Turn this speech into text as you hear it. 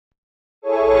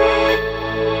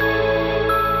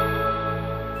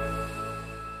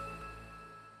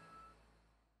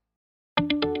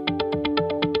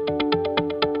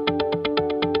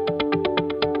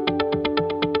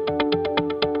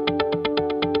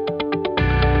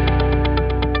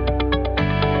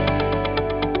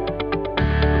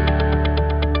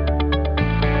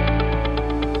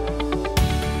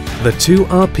The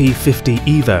 2RP50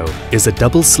 Evo is a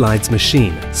double slides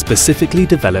machine specifically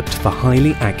developed for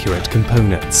highly accurate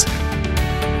components.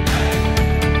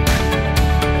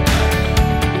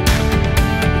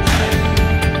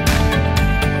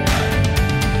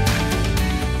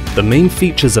 The main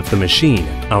features of the machine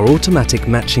are automatic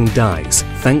matching dies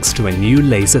thanks to a new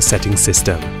laser setting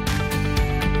system.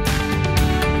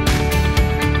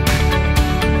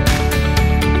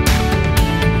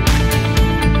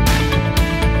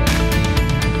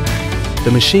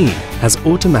 The machine has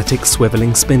automatic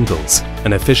swivelling spindles,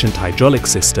 an efficient hydraulic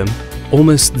system,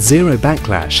 almost zero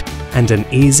backlash, and an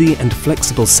easy and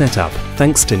flexible setup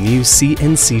thanks to new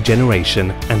CNC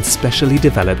generation and specially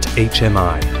developed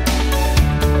HMI.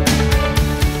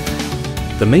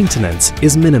 The maintenance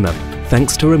is minimum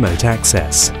thanks to remote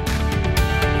access.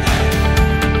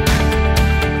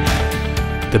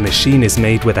 The machine is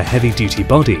made with a heavy-duty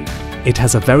body. It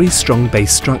has a very strong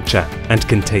base structure and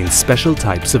contains special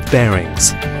types of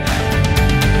bearings.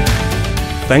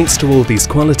 Thanks to all these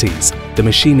qualities, the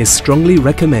machine is strongly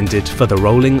recommended for the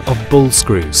rolling of ball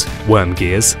screws, worm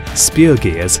gears, spure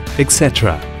gears,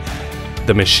 etc.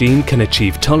 The machine can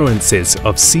achieve tolerances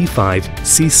of C5,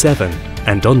 C7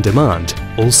 and on demand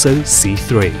also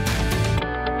C3.